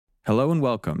Hello and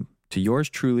welcome to yours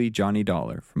truly, Johnny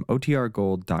Dollar from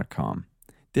OTRGold.com.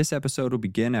 This episode will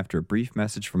begin after a brief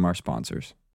message from our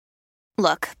sponsors.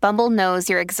 Look, Bumble knows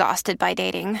you're exhausted by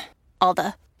dating. All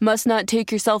the, must not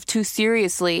take yourself too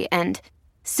seriously, and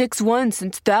 6'1"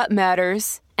 since that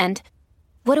matters, and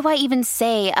what do I even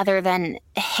say other than,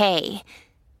 hey?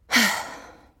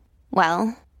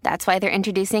 Well, that's why they're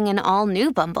introducing an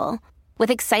all-new Bumble,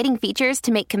 with exciting features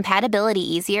to make compatibility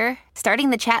easier, starting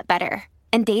the chat better,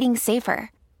 and dating safer.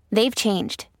 They've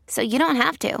changed, so you don't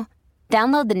have to.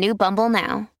 Download the new Bumble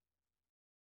now.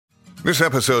 This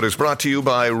episode is brought to you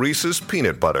by Reese's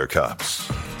Peanut Butter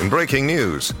Cups. In breaking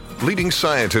news, leading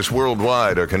scientists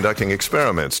worldwide are conducting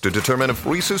experiments to determine if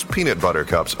Reese's Peanut Butter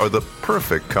Cups are the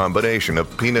perfect combination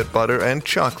of peanut butter and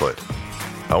chocolate.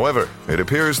 However, it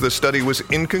appears the study was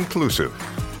inconclusive,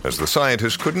 as the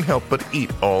scientists couldn't help but eat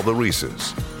all the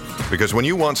Reese's. Because when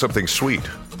you want something sweet,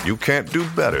 you can't do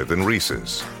better than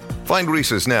Reese's. Find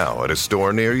Reese's now at a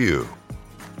store near you.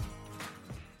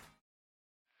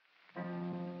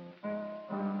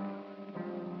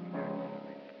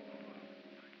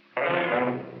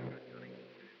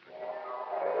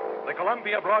 The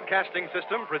Columbia Broadcasting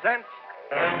System presents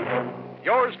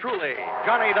yours truly,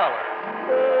 Johnny Dollar.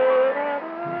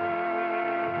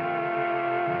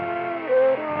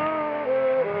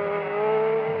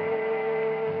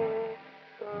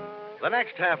 The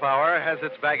next half hour has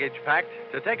its baggage packed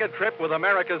to take a trip with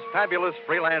America's fabulous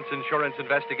freelance insurance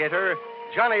investigator,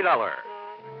 Johnny Dollar.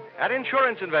 At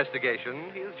insurance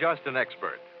investigation, he is just an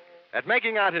expert. At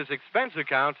making out his expense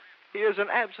account, he is an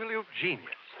absolute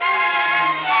genius.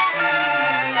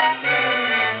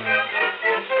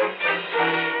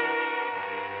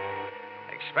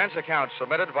 Expense account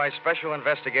submitted by Special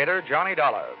Investigator Johnny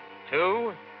Dollar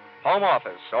to Home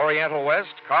Office, Oriental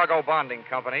West, Cargo Bonding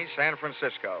Company, San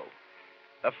Francisco.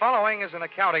 The following is an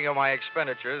accounting of my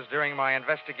expenditures during my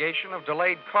investigation of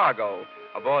delayed cargo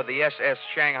aboard the SS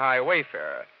Shanghai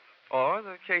Wayfarer, or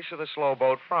the case of the slow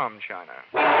boat from China.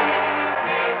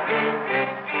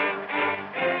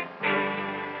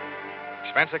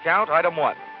 Expense account, item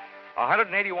 1,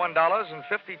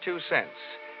 $181.52.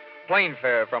 Plane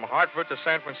fare from Hartford to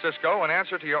San Francisco in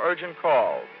answer to your urgent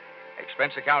call.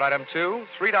 Expense account, item 2,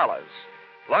 $3.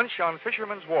 Lunch on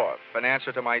Fisherman's Wharf in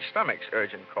answer to my stomach's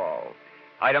urgent call.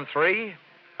 Item 3,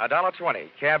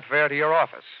 $1.20, cab fare to your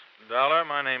office. Dollar,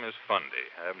 my name is Fundy.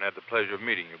 I haven't had the pleasure of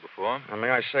meeting you before. And may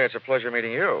I say it's a pleasure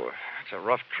meeting you. It's a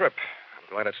rough trip. I'm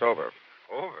glad it's over.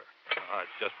 Over? Oh,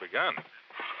 it's just begun.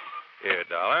 Here,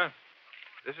 Dollar.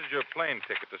 This is your plane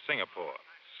ticket to Singapore.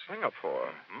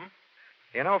 Singapore? Hmm?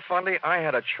 You know, Fundy, I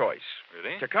had a choice.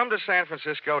 Really? To come to San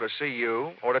Francisco to see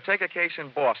you, or to take a case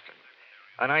in Boston.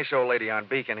 A nice old lady on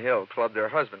Beacon Hill clubbed her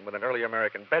husband with an early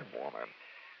American bed warmer.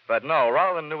 But no,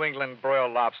 rather than New England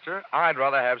broiled lobster, I'd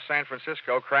rather have San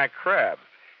Francisco cracked crab.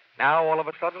 Now, all of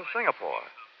a sudden, Singapore.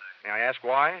 May I ask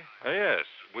why? Yes.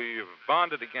 We've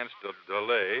bonded against a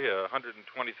delay, a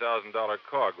 $120,000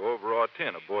 cargo over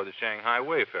Ortin aboard the Shanghai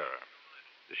Wayfarer.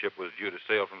 The ship was due to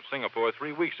sail from Singapore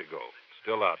 3 weeks ago.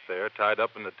 Still out there, tied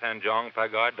up in the Tanjong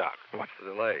Pagar dock. What's the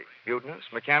delay? Mutinous,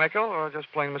 mechanical, or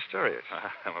just plain mysterious?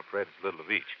 I'm afraid it's a little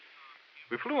of each.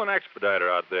 We flew an expediter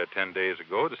out there 10 days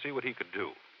ago to see what he could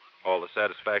do. All the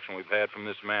satisfaction we've had from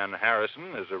this man,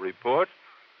 Harrison, is a report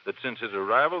that since his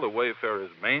arrival, the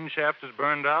Wayfarer's main shaft is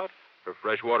burned out, her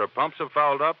freshwater pumps have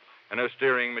fouled up, and her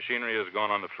steering machinery has gone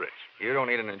on the fritz. You don't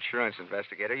need an insurance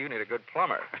investigator. You need a good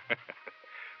plumber.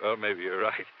 Well, maybe you're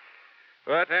right.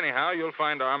 But anyhow, you'll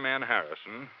find our man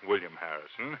Harrison, William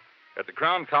Harrison, at the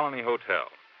Crown Colony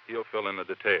Hotel. He'll fill in the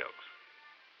details.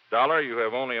 Dollar, you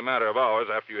have only a matter of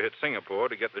hours after you hit Singapore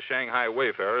to get the Shanghai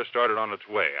Wayfarer started on its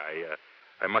way.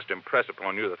 I must impress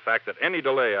upon you the fact that any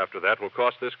delay after that will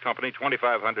cost this company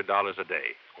 $2,500 a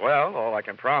day. Well, all I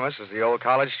can promise is the old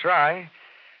college try.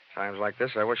 Times like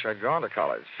this, I wish I'd gone to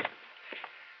college.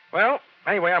 Well,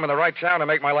 anyway, I'm in the right town to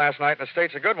make my last night in the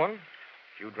States a good one. A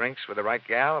few drinks with the right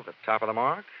gal at the top of the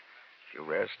mark. A few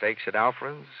rare steaks at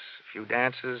Alfred's. A few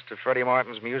dances to Freddie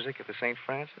Martin's music at the St.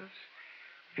 Francis.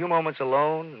 A few moments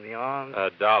alone in the arms...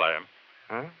 Dollar.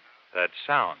 Huh? That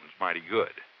sounds mighty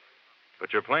good.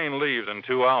 But your plane leaves in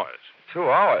 2 hours. 2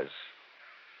 hours?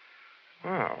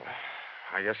 Well,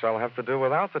 I guess I'll have to do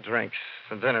without the drinks,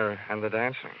 the dinner, and the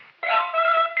dancing.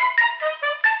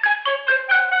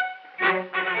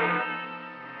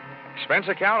 Expense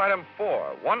account, item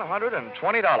 4,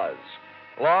 $120.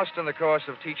 Lost in the course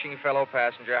of teaching fellow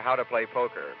passenger how to play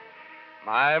poker.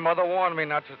 My mother warned me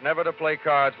never to play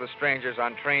cards with strangers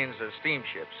on trains or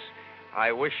steamships.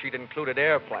 I wish she'd included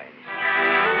airplanes.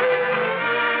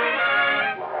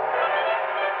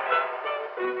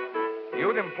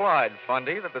 attitude implied,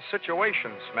 Fundy, that the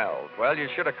situation smelled. Well, you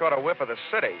should have caught a whiff of the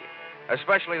city,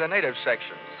 especially the native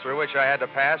sections, through which I had to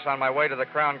pass on my way to the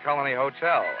Crown Colony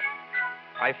Hotel.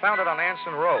 I found it on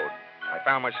Anson Road. I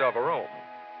found myself a room.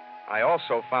 I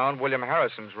also found William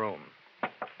Harrison's room.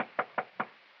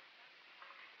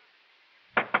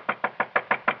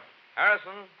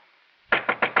 Harrison?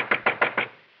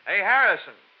 Hey,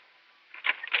 Harrison.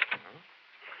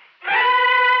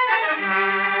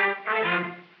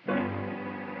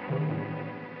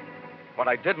 But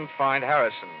I didn't find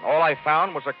Harrison. All I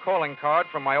found was a calling card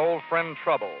from my old friend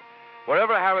Trouble.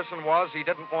 Wherever Harrison was, he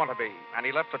didn't want to be, and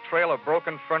he left a trail of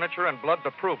broken furniture and blood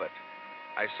to prove it.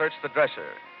 I searched the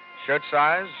dresser. Shirt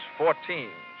size, 14.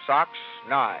 Socks,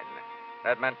 9.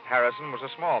 That meant Harrison was a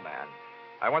small man.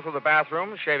 I went through the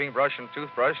bathroom, shaving brush and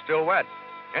toothbrush still wet,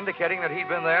 indicating that he'd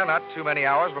been there not too many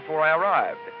hours before I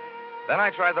arrived. Then I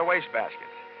tried the wastebasket.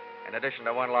 In addition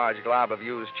to one large glob of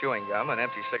used chewing gum, an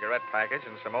empty cigarette package,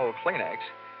 and some old Kleenex,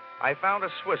 I found a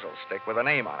swizzle stick with a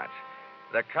name on it.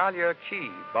 The Collier Key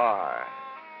Bar.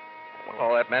 Well,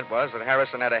 all that meant was that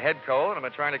Harrison had a head cold and had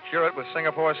been trying to cure it with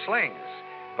Singapore slings.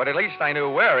 But at least I knew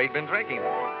where he'd been drinking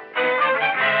them.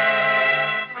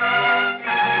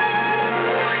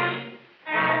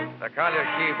 The Collier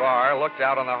Key Bar looked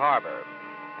out on the harbor.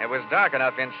 It was dark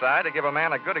enough inside to give a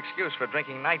man a good excuse for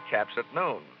drinking nightcaps at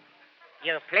noon.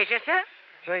 Your pleasure, sir.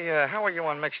 Say, how are you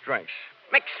on mixed drinks?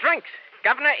 Mixed drinks.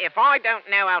 Governor, if I don't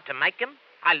know how to make 'em,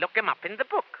 I look 'em up in the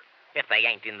book. If they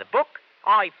ain't in the book,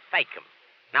 I fake 'em.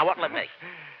 Now, what'll it be?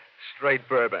 Straight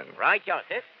bourbon. Right, yours,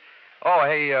 sir. Oh,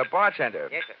 hey, bartender.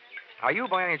 Yes, sir. Are you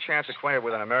by any chance acquainted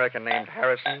with an American named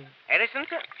Harrison? Harrison,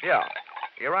 sir? Yeah.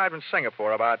 He arrived in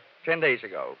Singapore about 10 days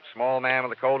ago. Small man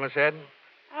with a cold in his head.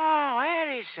 Oh,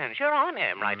 Harrison. Sure, I know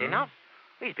him right enough.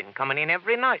 He's been coming in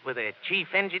every night with a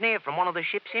chief engineer from one of the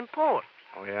ships in port.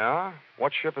 Oh, yeah?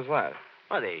 What ship is that?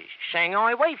 Well, the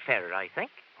Shanghai Wayfarer, I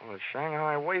think. Oh, the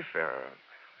Shanghai Wayfarer.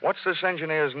 What's this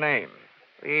engineer's name?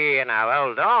 Yeah, now,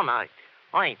 hold on. I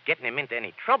ain't getting him into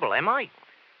any trouble, am I?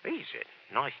 He's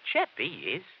a nice chap,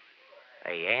 he is.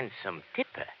 A handsome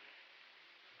tipper.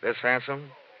 This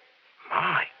handsome?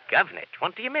 My governor,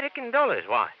 $20 American.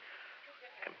 Why,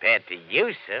 compared to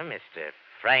you, sir, Mr.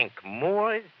 Frank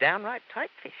Moore is downright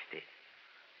tight-fisted.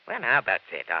 Well, how about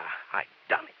that? I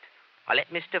done it. I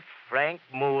let Mr. Frank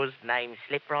Moore's name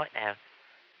slip right out.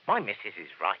 My missus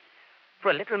is right. For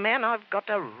a little man, I've got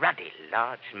a ruddy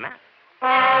large mouth.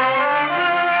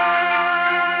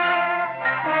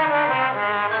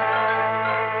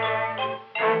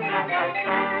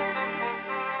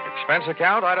 Expense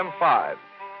account, item 5.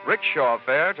 Rickshaw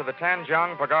fare to the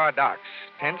Tanjong Pagar docks,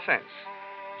 10 cents.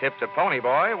 Tip to Pony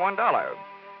Boy, $1.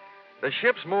 The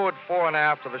ships moored fore and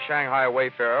aft of the Shanghai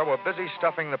Wayfarer were busy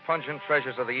stuffing the pungent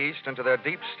treasures of the East into their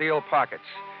deep steel pockets.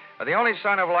 The only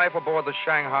sign of life aboard the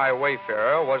Shanghai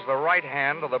Wayfarer was the right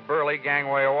hand of the burly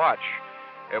gangway watch.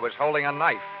 It was holding a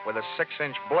knife with a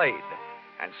 6-inch blade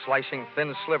and slicing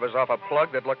thin slivers off a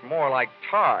plug that looked more like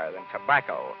tar than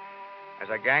tobacco. As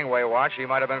a gangway watch, he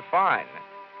might have been fine.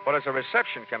 But as a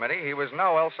reception committee, he was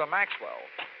no Elsa Maxwell.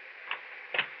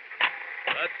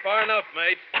 That's far enough,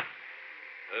 mate.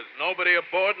 There's nobody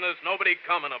aboard and there's nobody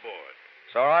coming aboard.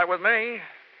 It's all right with me.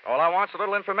 All I want's a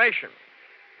little information.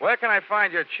 Where can I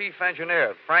find your chief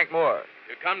engineer, Frank Moore?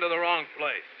 You come to the wrong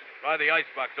place. Try the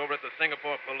icebox over at the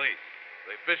Singapore police.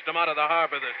 They fished him out of the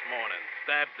harbor this morning,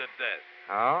 stabbed to death.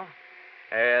 Oh?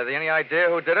 Any idea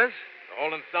who did it? They're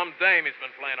holding some dame he's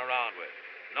been playing around with.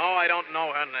 No, I don't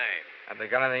know her name. Have they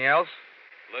got anything else?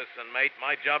 Listen, mate,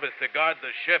 my job is to guard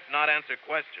the ship, not answer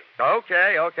questions.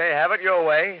 Okay. Have it your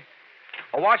way.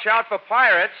 Well, watch out for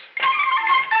pirates.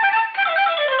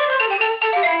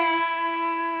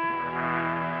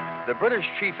 The British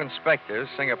chief inspector,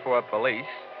 Singapore police,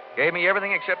 gave me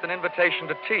everything except an invitation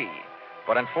to tea.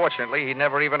 But unfortunately, he'd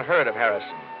never even heard of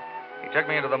Harrison. He took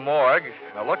me into the morgue,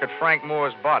 and a look at Frank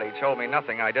Moore's body told me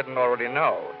nothing I didn't already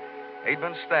know. He'd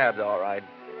been stabbed, all right,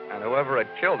 and whoever had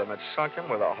killed him had sunk him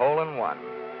with a hole in one.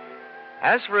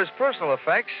 As for his personal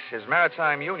effects, his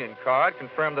Maritime Union card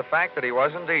confirmed the fact that he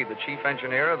was indeed the chief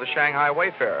engineer of the Shanghai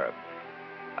Wayfarer.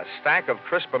 A stack of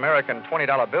crisp American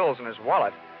 $20 bills in his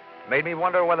wallet made me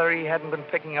wonder whether he hadn't been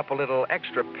picking up a little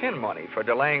extra pin money for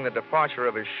delaying the departure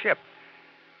of his ship.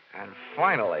 And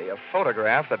finally, a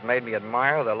photograph that made me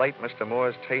admire the late Mr.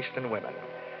 Moore's taste in women.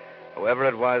 Whoever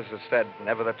it was that said,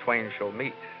 "Never the twain shall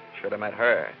meet," should have met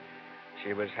her.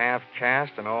 She was half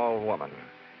caste and all woman.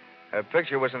 Her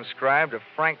picture was inscribed to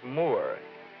Frank Moore,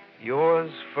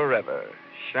 "Yours forever,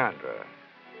 Chandra."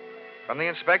 From the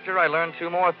inspector, I learned 2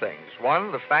 more things.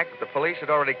 1, the fact that the police had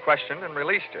already questioned and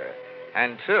released her.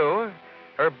 And 2,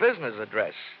 her business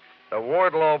address, The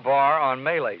Wardlow Bar on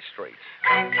Malay Street.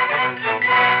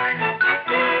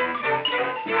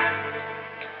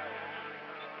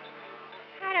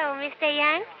 Hello, Mr.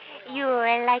 Young. You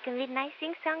like a midnight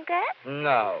sing-song girl?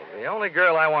 No, the only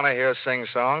girl I want to hear sing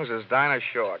songs is Dinah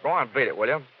Shore. Go on, beat it, will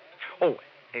you? Oh,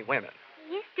 hey, wait a minute.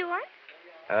 Yes,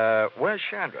 Stuart? Where's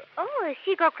Chandra? Oh,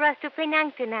 she go across to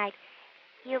Penang tonight.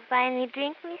 You buy me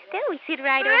drink, mister? We sit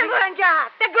right over...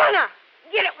 Tagona!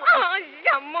 Get it! Oh,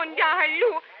 Zamonda,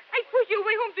 hello. I pushed you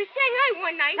away home to Shanghai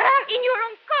one night in your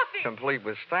own coffin. Complete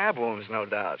with stab wounds, no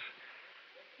doubt.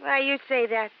 Why you say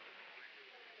that?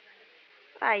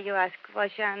 Why you ask for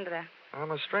Chandra?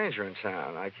 I'm a stranger in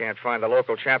town. I can't find the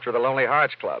local chapter of the Lonely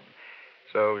Hearts Club.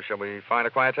 So, shall we find a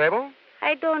quiet table?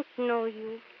 I don't know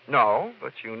you. No,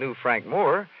 but you knew Frank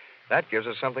Moore. That gives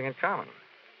us something in common.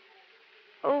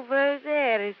 Over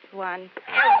there is one.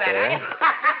 Okay.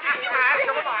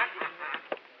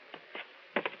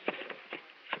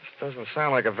 This doesn't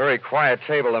sound like a very quiet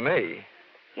table to me.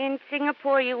 In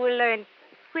Singapore, you will learn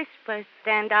whispers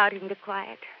stand out in the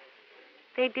quiet.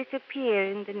 They disappear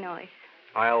in the noise.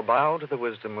 I'll bow to the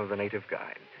wisdom of the native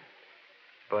guide.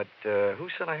 But who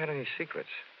said I had any secrets?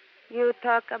 You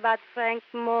talk about Frank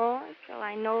Moore, so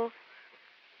I know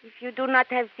if you do not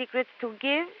have secrets to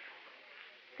give,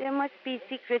 there must be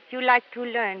secrets you like to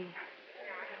learn.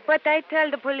 But I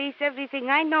tell the police everything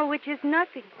I know, which is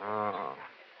nothing. Oh.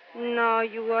 No,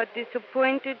 you are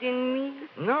disappointed in me?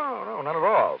 No, not at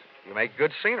all. You make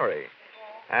good scenery.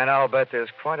 And I'll bet there's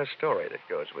quite a story that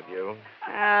goes with you.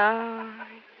 Oh,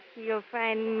 you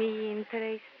find me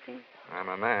interesting. I'm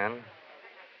a man.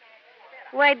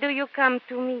 Why do you come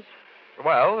to me?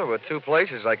 Well, there were two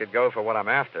places I could go for what I'm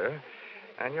after.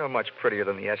 And you're much prettier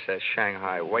than the SS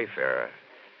Shanghai Wayfarer.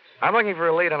 I'm looking for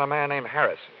a lead on a man named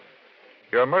Harrison.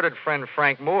 Your murdered friend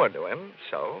Frank Moore knew him,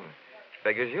 so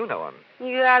figures you know him.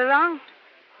 You are wrong.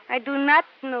 I do not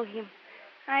know him.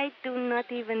 I do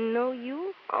not even know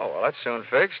you. Oh, well, that's soon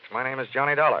fixed. My name is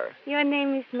Johnny Dollar. Your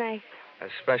name is nice.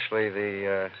 Especially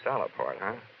the dollar part,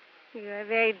 huh? You are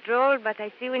very droll, but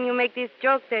I see when you make this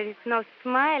joke there is no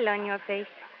smile on your face.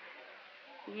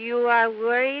 You are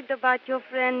worried about your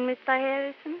friend, Mr.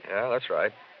 Harrison? Yeah, that's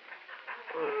right.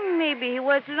 Maybe he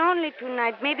was lonely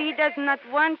tonight. Maybe he does not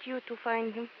want you to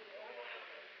find him.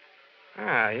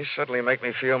 You certainly make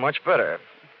me feel much better.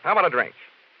 How about a drink?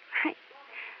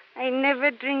 I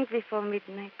never drink before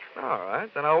midnight. All right,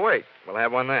 then I'll wait. We'll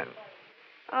have one then.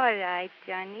 All right,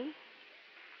 Johnny.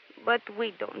 But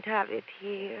we don't have it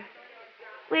here.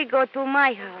 We go to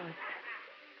my house.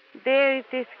 There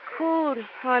it is cool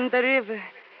on the river.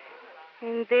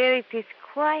 And there it is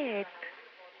quiet.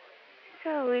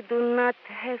 So we do not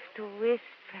have to whisper.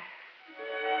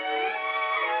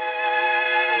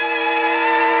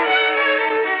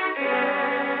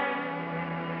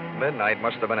 Midnight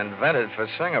must have been invented for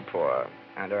Singapore,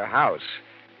 and her house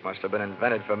must have been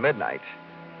invented for midnight.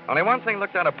 Only one thing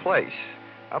looked out of place.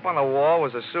 Up on the wall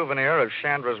was a souvenir of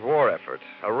Chandra's war effort,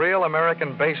 a real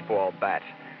American baseball bat,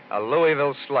 a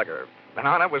Louisville Slugger. And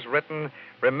on it was written,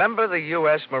 "Remember the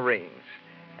U.S. Marines."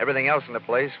 Everything else in the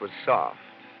place was soft.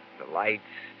 The lights,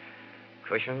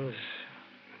 cushions,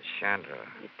 and Chandra.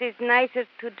 It is nicer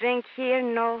to drink here,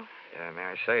 no? Yeah, may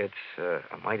I say, it's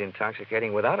a mite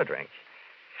intoxicating without a drink.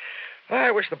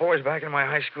 I wish the boys back in my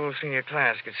high school senior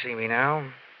class could see me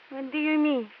now. What do you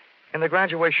mean? In the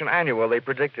graduation annual, they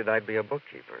predicted I'd be a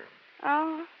bookkeeper.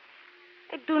 Oh,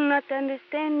 I do not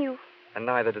understand you. And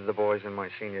neither did the boys in my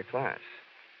senior class.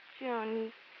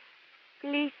 Johnny,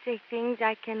 please say things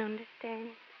I can understand.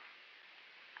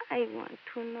 I want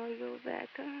to know you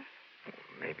better.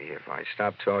 Maybe if I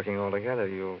stop talking altogether,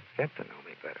 you'll get to know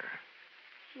me better.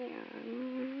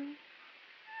 Johnny.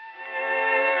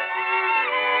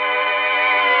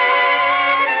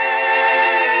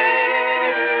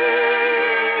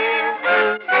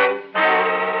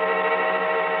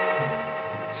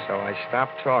 So I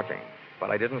stopped talking, but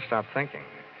I didn't stop thinking.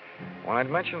 When I'd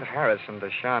mentioned Harrison to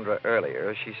Chandra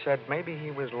earlier, she said maybe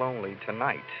he was lonely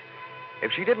tonight.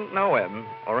 If she didn't know him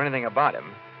or anything about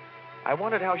him, I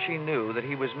wondered how she knew that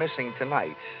he was missing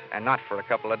tonight and not for a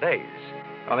couple of days,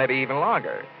 or maybe even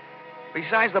longer.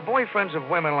 Besides, the boyfriends of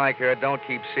women like her don't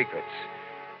keep secrets.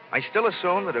 I still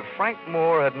assumed that if Frank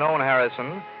Moore had known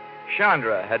Harrison,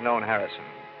 Chandra had known Harrison.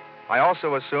 I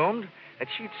also assumed that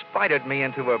she'd spited me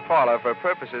into her parlor for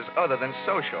purposes other than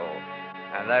social.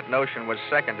 And that notion was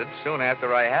seconded soon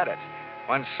after I had it,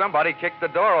 when somebody kicked the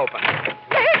door open.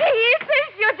 Is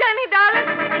this your Johnny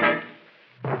Dollar?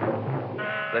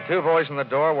 The two boys in the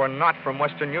door were not from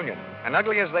Western Union. And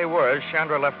ugly as they were,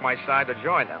 Chandra left my side to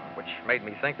join them, which made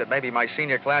me think that maybe my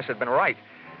senior class had been right.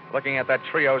 Looking at that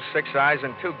trio, 6 eyes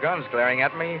and 2 guns glaring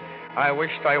at me, I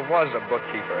wished I was a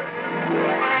bookkeeper.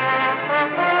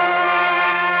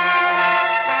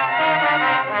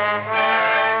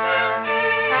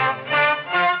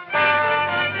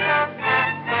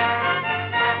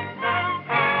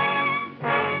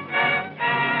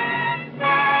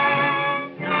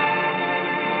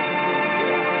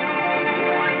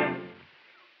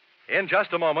 In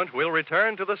just a moment, we'll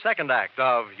return to the second act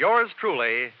of Yours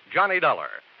Truly, Johnny Dollar.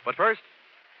 But first,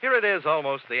 here it is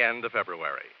almost the end of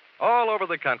February. All over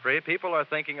the country, people are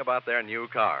thinking about their new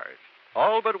cars.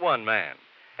 All but one man.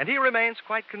 And he remains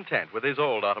quite content with his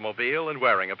old automobile and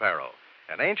wearing apparel,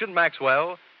 an ancient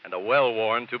Maxwell and a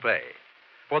well-worn toupee.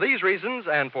 For these reasons,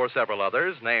 and for several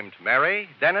others, named Mary,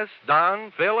 Dennis,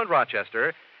 Don, Phil, and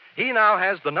Rochester, he now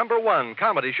has the #1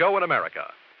 comedy show in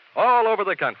America. All over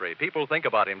the country, people think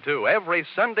about him, too, every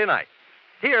Sunday night.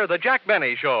 Hear the Jack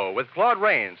Benny Show with Claude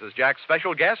Rains as Jack's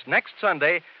special guest next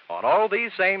Sunday on all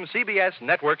these same CBS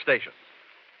network stations.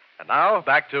 And now,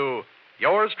 back to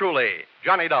Yours Truly,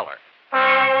 Johnny Dollar.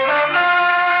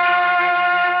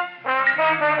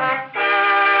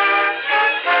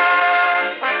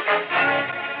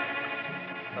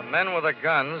 The men with the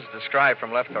guns, described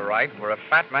from left to right, were a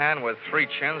fat man with 3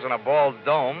 chins and a bald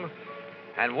dome,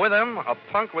 and with him, a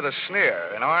punk with a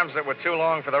sneer and arms that were too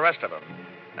long for the rest of him.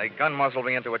 They gun muzzled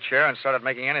me into a chair and started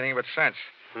making anything but sense.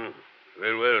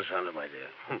 Well, Santa, my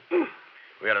dear.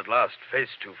 We are at last face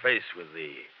to face with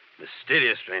the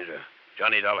mysterious stranger,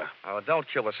 Johnny Dollar. Oh, don't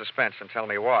kill the suspense and tell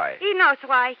me why. He knows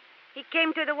why. He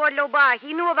came to the Wardlow bar.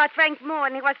 He knew about Frank Moore,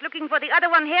 and he was looking for the other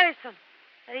one, Harrison.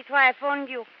 That is why I phoned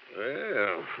you.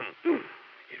 Well,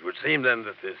 it would seem then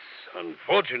that this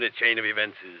unfortunate chain of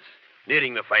events is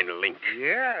nearing the final link.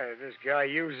 Yeah, this guy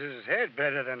uses his head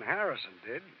better than Harrison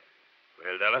did.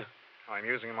 Well, Dollar? I'm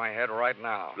using my head right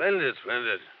now. Splendid,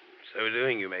 splendid. So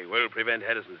doing, you may well prevent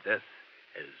Harrison's death,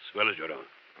 as well as your own.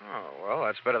 Oh, well,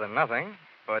 that's better than nothing.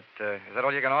 But is that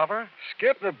all you can offer?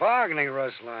 Skip the bargaining,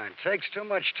 Rusline. Takes too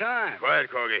much time. Quiet,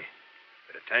 Corgi.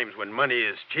 There are times when money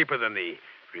is cheaper than the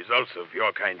results of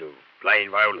your kind of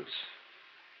blind violence.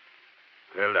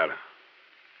 Well, Dollar,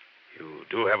 you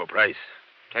do have a price.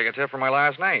 Take a tip from my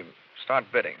last name.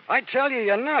 Start bidding. I tell you,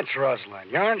 you're nuts,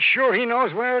 Rusline. You aren't sure he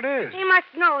knows where it is. He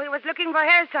must know. He was looking for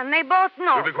Harrison. They both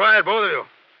know. You be quiet, both of you.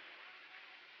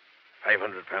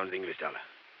 500 pounds English dollar.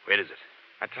 Where is it?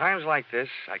 At times like this,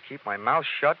 I keep my mouth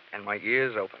shut and my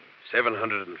ears open.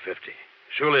 750.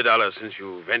 Surely, Dollar, since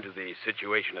you've entered the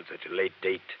situation at such a late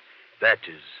date, that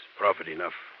is profit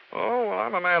enough. Oh, well,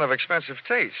 I'm a man of expensive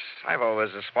tastes. I've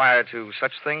always aspired to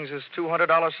such things as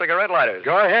 $200 cigarette lighters.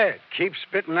 Go ahead. Keep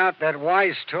spitting out that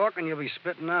wise talk, and you'll be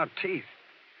spitting out teeth.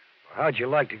 How'd you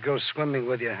like to go swimming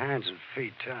with your hands and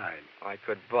feet tied? I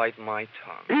could bite my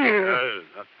tongue.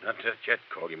 Not just yet,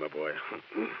 Corgi, my boy.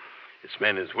 This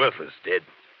man is worthless, dead.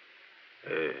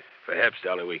 Perhaps,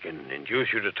 Dollar, we can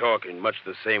induce you to talk in much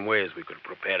the same way as we could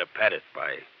prepare to pat it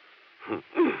by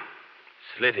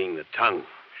slitting the tongue.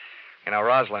 You know,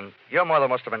 Rosalind, your mother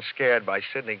must have been scared by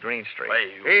Sidney Greenstreet.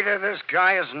 Either this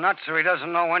guy is nuts or he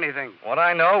doesn't know anything. What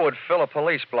I know would fill a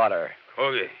police blotter.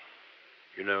 Corgi,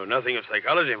 you know nothing of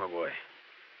psychology, my boy.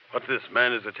 What this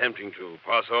man is attempting to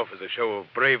pass off as a show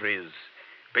of bravery is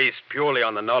based purely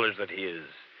on the knowledge that he is,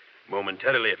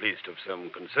 momentarily at least, of some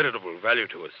considerable value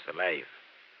to us alive.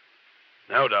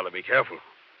 Now, Dollar, be careful.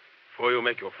 Before you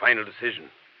make your final decision,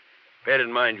 bear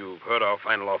in mind you've heard our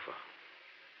final offer.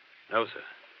 Now, sir,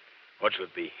 what shall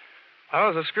it be?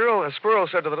 Oh, the squirrel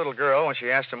said to the little girl when she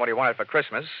asked him what he wanted for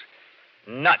Christmas,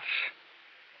 nuts.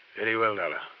 Very well,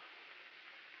 Dollar.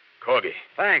 Corgi.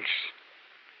 Thanks.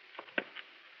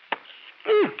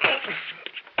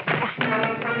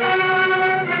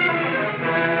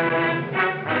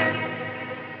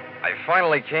 I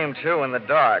finally came to in the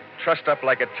dark, trussed up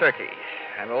like a turkey,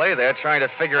 and lay there trying to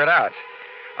figure it out.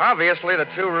 Obviously, the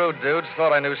 2 rude dudes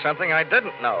thought I knew something I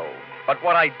didn't know. But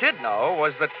what I did know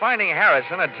was that finding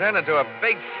Harrison had turned into a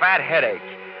big, fat headache.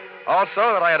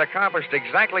 Also, that I had accomplished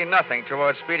exactly nothing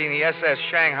towards speeding the SS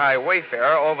Shanghai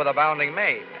Wayfarer over the bounding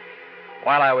main.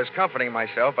 While I was comforting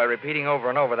myself by repeating over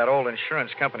and over that old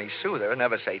insurance company soother,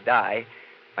 never say die,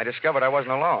 I discovered I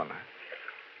wasn't alone.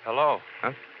 Hello.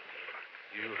 Huh?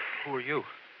 Who are you?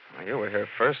 Well, you were here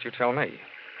first. You tell me.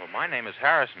 Well, my name is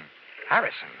Harrison.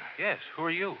 Harrison? Yes, who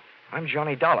are you? I'm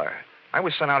Johnny Dollar. I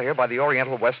was sent out here by the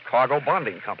Oriental West Cargo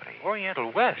Bonding Company.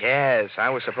 Oriental West? Yes, I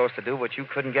was supposed to do what you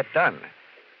couldn't get done.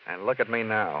 And look at me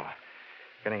now.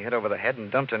 Getting hit over the head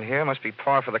and dumped in here must be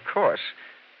par for the course.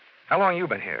 How long you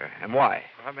been here, and why?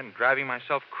 Well, I've been driving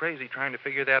myself crazy trying to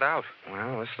figure that out.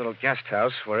 Well, this little guest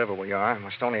house, wherever we are,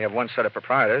 must only have one set of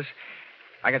proprietors.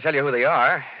 I can tell you who they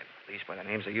are, at least by the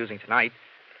names they're using tonight.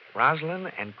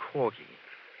 Rosalind and Corgi.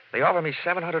 They offered me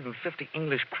 750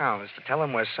 English pounds to tell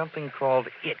them where something called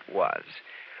It was.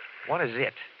 What is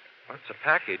It? Well, it's a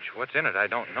package. What's in it, I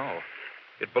don't know.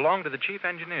 It belonged to the chief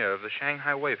engineer of the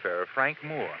Shanghai Wayfarer, Frank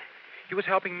Moore. He was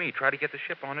helping me try to get the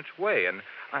ship on its way, and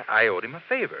I owed him a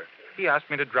favor. He asked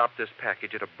me to drop this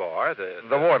package at a bar. The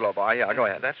Wardlow bar, yeah, go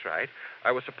ahead. That's right.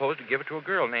 I was supposed to give it to a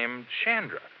girl named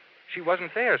Chandra. She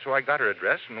wasn't there, so I got her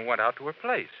address and went out to her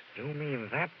place. You mean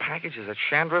that package is at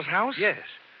Chandra's house? Yes.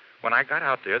 When I got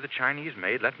out there, the Chinese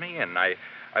maid let me in. I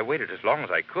waited as long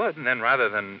as I could, and then rather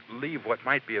than leave what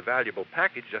might be a valuable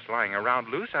package just lying around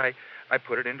loose, I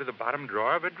put it into the bottom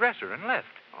drawer of a dresser and left.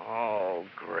 Oh,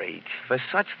 great. For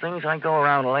such things, I go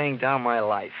around laying down my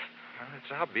life. Well,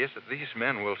 it's obvious that these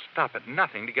men will stop at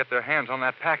nothing to get their hands on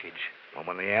that package. Well,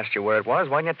 when they asked you where it was,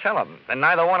 why didn't you tell them? Then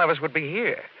neither one of us would be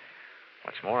here.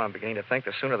 What's more, I'm beginning to think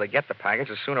the sooner they get the package,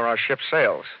 the sooner our ship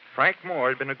sails. Frank Moore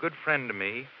had been a good friend to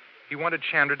me. He wanted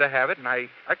Chandra to have it, and I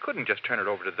couldn't just turn it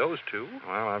over to those two.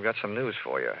 Well, I've got some news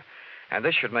for you. And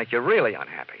this should make you really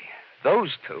unhappy.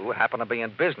 Those two happen to be in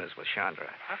business with Chandra.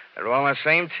 Huh? They're all on the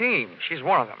same team. She's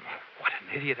one of them. What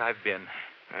an idiot I've been.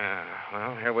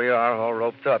 Well, here we are, all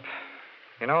roped up.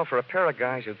 You know, for a pair of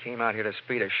guys who came out here to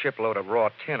speed a shipload of raw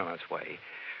tin on its way,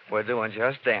 we're doing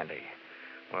just dandy.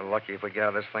 We're lucky if we get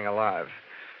out of this thing alive.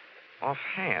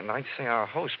 Offhand, I'd say our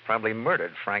host probably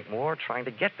murdered Frank Moore trying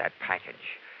to get that package.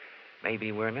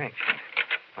 Maybe we're next.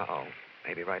 Uh-oh.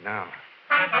 Maybe right now.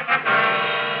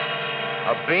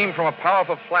 A beam from a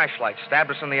powerful flashlight stabbed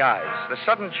us in the eyes. The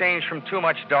sudden change from too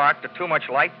much dark to too much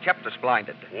light kept us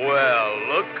blinded. Well,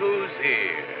 look who's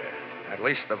here. At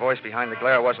least the voice behind the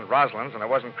glare wasn't Rosalind's and it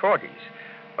wasn't Corgy's.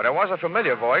 But it was a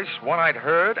familiar voice, one I'd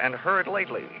heard and heard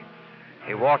lately.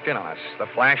 He walked in on us, the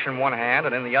flash in one hand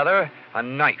and in the other, a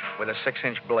knife with a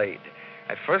 6-inch blade.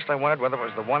 At first I wondered whether it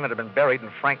was the one that had been buried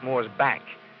in Frank Moore's back.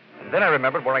 And then I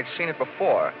remembered where I'd seen it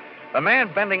before. The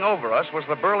man bending over us was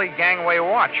the burly gangway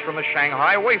watch from the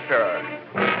Shanghai Wayfarer.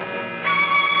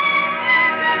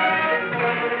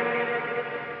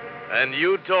 And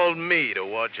you told me to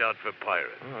watch out for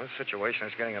pirates. Well, this situation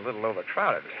is getting a little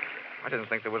overcrowded. I didn't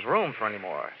think there was room for any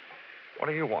more. What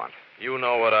do you want? You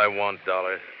know what I want,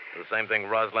 Dollar. The same thing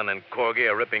Rosalind and Corgi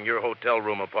are ripping your hotel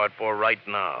room apart for right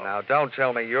now. Now, don't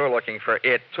tell me you're looking for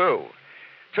it, too.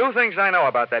 Two things I know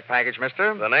about that package,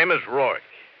 mister. The name is Rourke.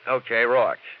 Okay,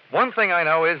 Rourke. One thing I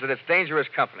know is that it's dangerous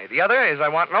company. The other is I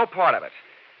want no part of it.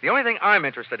 The only thing I'm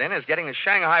interested in is getting the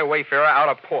Shanghai Wayfarer out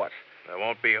of port. That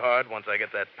won't be hard once I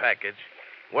get that package.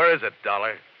 Where is it,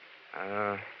 Dollar?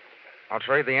 I'll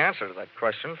trade the answer to that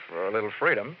question for a little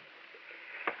freedom.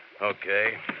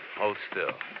 Okay. Hold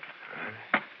still.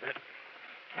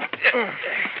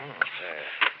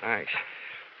 Thanks.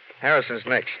 Harrison's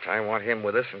next. I want him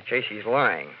with us in case he's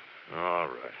lying. All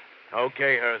right.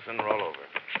 Okay, Harrison, roll over.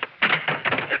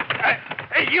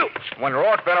 Hey, you! When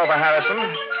Rourke bent over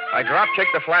Harrison, I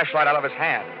drop-kicked the flashlight out of his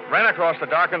hand, ran across the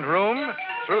darkened room,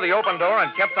 through the open door,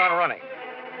 and kept on running.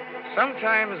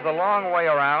 Sometimes the long way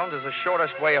around is the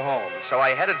shortest way home, so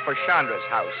I headed for Chandra's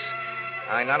house.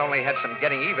 I not only had some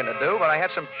getting even to do, but I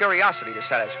had some curiosity to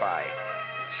satisfy.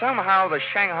 Somehow the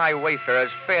Shanghai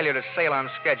Wayfarer's failure to sail on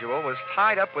schedule was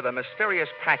tied up with a mysterious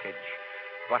package.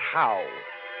 But how?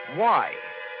 Why?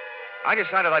 I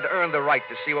decided I'd earned the right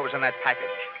to see what was in that package.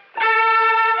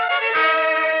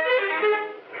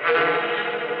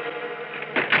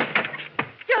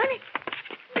 Johnny!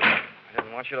 I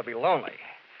didn't want you to be lonely.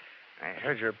 I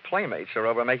heard your playmates are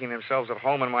over making themselves at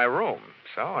home in my room,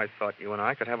 so I thought you and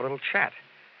I could have a little chat.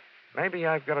 Maybe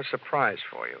I've got a surprise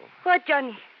for you. What,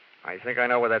 Johnny? I think I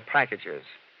know where that package is.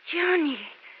 Johnny.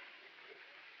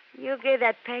 You get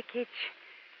that package.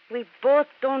 We both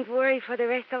don't worry for the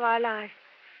rest of our lives.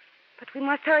 But we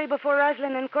must hurry before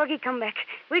Rosalind and Corgi come back.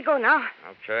 We go now.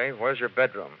 Okay, where's your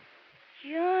bedroom?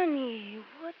 Johnny,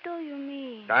 what do you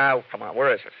mean? Oh, come on,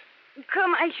 where is it?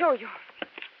 Come, I'll show you.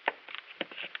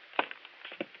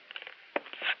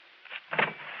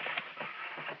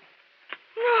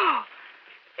 No,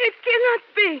 it cannot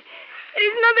be.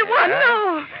 It's not the one,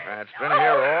 no. It's been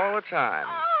here all the time.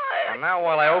 And now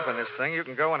while I open this thing, you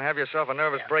can go and have yourself a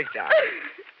nervous breakdown.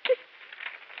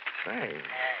 Say,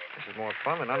 this is more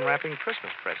fun than unwrapping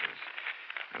Christmas presents.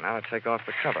 And now I take off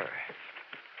the cover.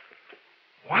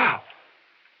 Wow.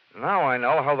 Now I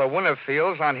know how the winner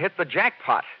feels on Hit the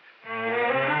Jackpot. The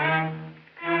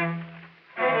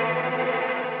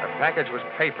package was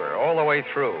paper all the way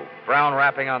through, brown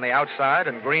wrapping on the outside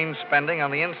and green spending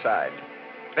on the inside.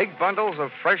 Big bundles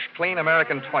of fresh, clean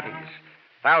American 20s.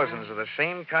 Thousands of the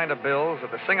same kind of bills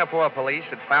that the Singapore police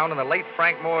had found in the late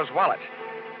Frank Moore's wallet.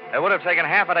 It would have taken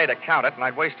half a day to count it, and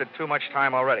I'd wasted too much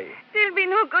time already. They'll be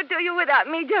no good to you without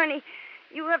me, Johnny.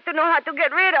 You have to know how to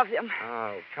get rid of them.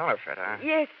 Oh, counterfeit, huh?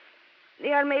 Yes.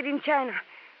 They are made in China.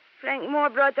 Frank Moore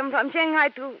brought them from Shanghai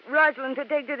to Roslyn to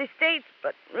take to the States,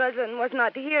 but Roslyn was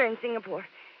not here in Singapore.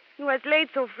 He was late,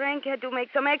 so Frank had to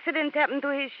make some accident happen to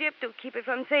his ship to keep it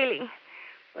from sailing.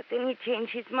 But then he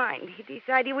changed his mind. He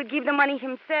decided he would give the money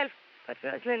himself, but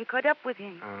Roslyn caught up with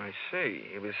him. Oh, I see.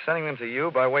 He was sending them to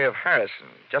you by way of Harrison,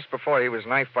 just before he was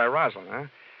knifed by Roslyn, huh?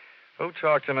 Who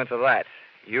talked him into that?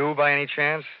 You, by any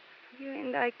chance? You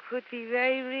and I could be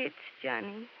very rich,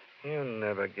 Johnny. You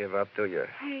never give up, do you?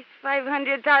 There's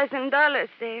 $500,000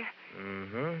 there.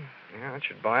 Mm-hmm. Yeah, it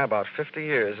should buy about 50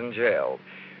 years in jail.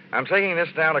 I'm taking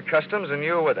this down to customs and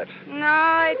you with it. No,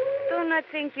 I do not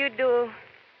think you do.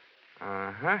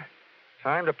 Uh-huh.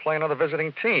 Time to play another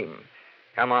visiting team.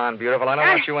 Come on, beautiful. I don't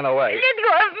want you in the way. Let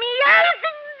go of me.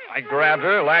 I grabbed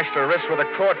her, lashed her wrist with a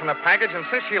cord from the package, and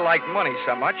since she liked money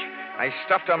so much, I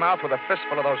stuffed her mouth with a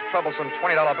fistful of those troublesome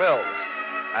 $20 bills.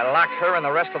 I locked her and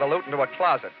the rest of the loot into a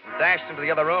closet and dashed into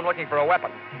the other room looking for a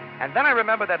weapon. And then I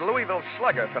remembered that Louisville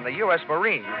slugger from the U.S.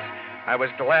 Marines. I was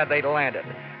glad they'd landed.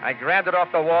 I grabbed it off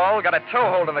the wall, got a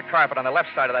toehold in the carpet on the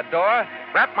left side of the door,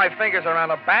 wrapped my fingers around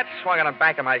the bat, swung on the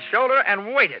back of my shoulder,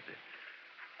 and waited.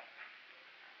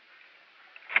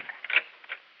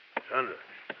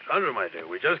 Sandra, my dear,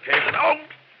 we just came to...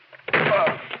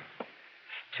 Oh!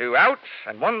 2 out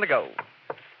and 1 to go.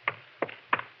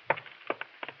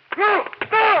 No!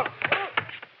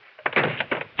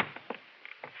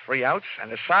 3 outs,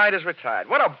 and the side is retired.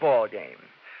 What a ball game.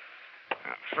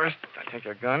 First, I take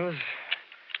your guns.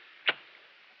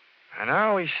 And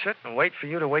now we sit and wait for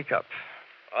you to wake up.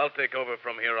 I'll take over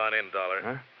from here on in, Dollar.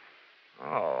 Huh?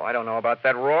 Oh, I don't know about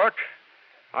that, Rourke.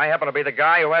 I happen to be the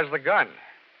guy who has the gun.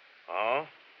 Oh?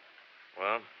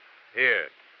 Well, here.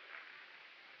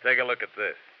 Take a look at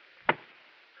this.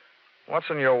 What's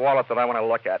in your wallet that I want to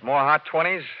look at? More hot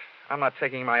 20s? I'm not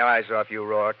taking my eyes off you,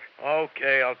 Rourke.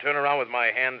 Okay, I'll turn around with my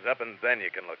hands up, and then you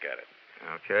can look at it.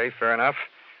 Okay, fair enough.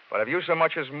 But if you so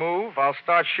much as move, I'll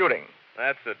start shooting.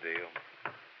 That's the deal.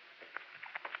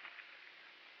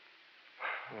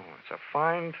 Oh, it's a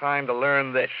fine time to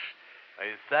learn this. Are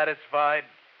you satisfied?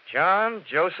 John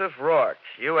Joseph Rourke,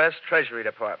 U.S. Treasury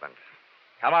Department.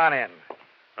 Come on in.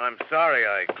 I'm sorry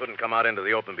I couldn't come out into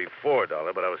the open before,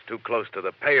 Dollar, but I was too close to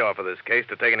the payoff of this case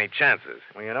to take any chances.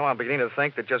 Well, you know, I'm beginning to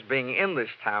think that just being in this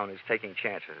town is taking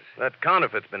chances. That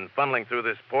counterfeit's been funneling through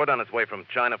this port on its way from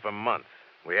China for months.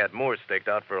 We had Moore staked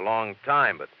out for a long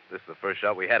time, but this is the first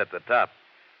shot we had at the top.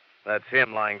 That's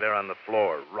him lying there on the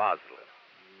floor, Roslyn.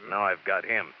 Now I've got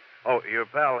him. Oh, your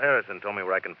pal Harrison told me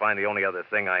where I can find the only other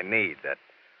thing I need, that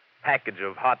package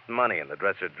of hot money in the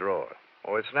dresser drawer.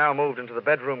 Oh, it's now moved into the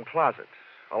bedroom closet,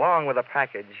 along with a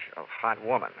package of hot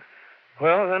woman.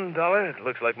 Well, then, Dollar, it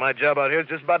looks like my job out here is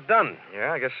just about done.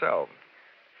 Yeah, I guess so.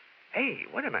 Hey,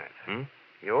 wait a minute.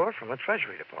 You're from the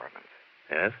Treasury Department.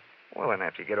 Yes? Well, then,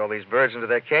 after you get all these birds into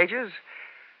their cages,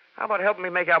 how about helping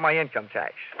me make out my income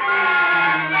tax?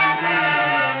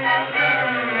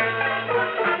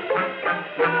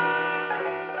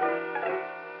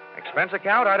 Expense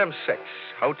account, item 6.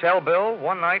 Hotel bill,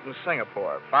 1 night in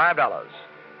Singapore, $5.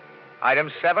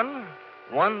 Item 7,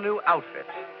 1 new outfit,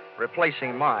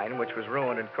 replacing mine, which was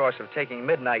ruined in course of taking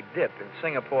midnight dip in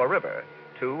Singapore River,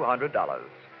 $200.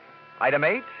 Item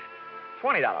 8,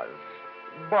 $20.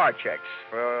 Bar checks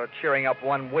for cheering up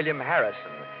one William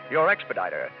Harrison, your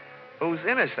expediter, whose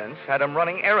innocence had him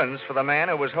running errands for the man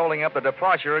who was holding up the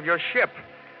departure of your ship.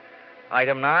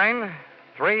 Item 9,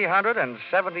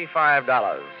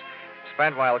 $375.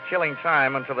 Spent while killing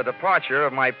time until the departure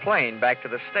of my plane back to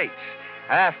the States,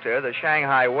 after the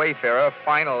Shanghai Wayfarer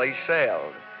finally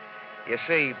sailed. You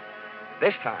see,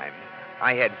 this time,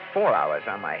 I had 4 hours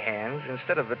on my hands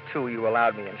instead of the 2 you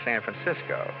allowed me in San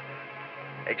Francisco.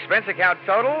 Expense account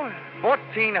total,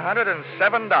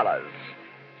 $1,407.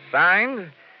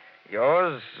 Signed,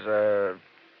 yours,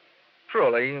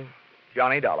 truly,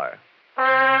 Johnny Dollar.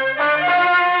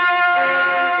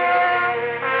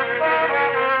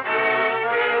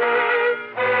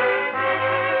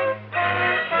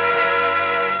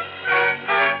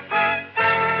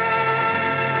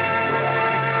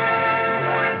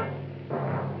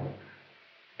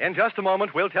 In just a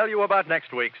moment, we'll tell you about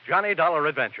next week's Johnny Dollar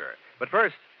Adventure. But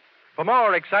first, for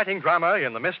more exciting drama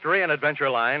in the mystery and adventure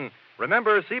line,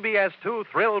 remember CBS 2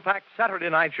 thrill-packed Saturday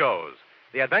night shows,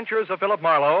 The Adventures of Philip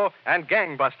Marlowe and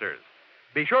Gangbusters.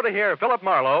 Be sure to hear Philip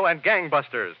Marlowe and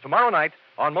Gangbusters tomorrow night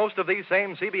on most of these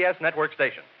same CBS network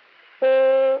stations.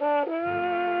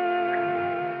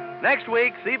 Next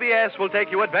week, CBS will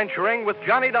take you adventuring with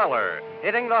Johnny Dollar,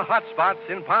 hitting the hot spots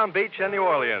in Palm Beach and New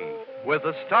Orleans, with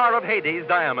the star of Hades,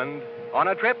 Diamond, on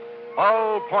a trip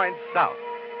all points south.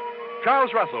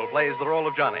 Charles Russell plays the role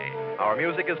of Johnny. Our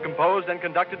music is composed and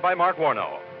conducted by Mark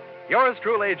Warno. Yours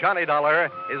truly, Johnny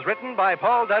Dollar, is written by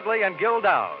Paul Dudley and Gil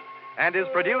Dowd, and is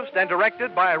produced and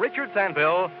directed by Richard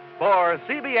Sandville for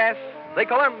CBS, the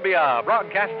Columbia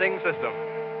Broadcasting System.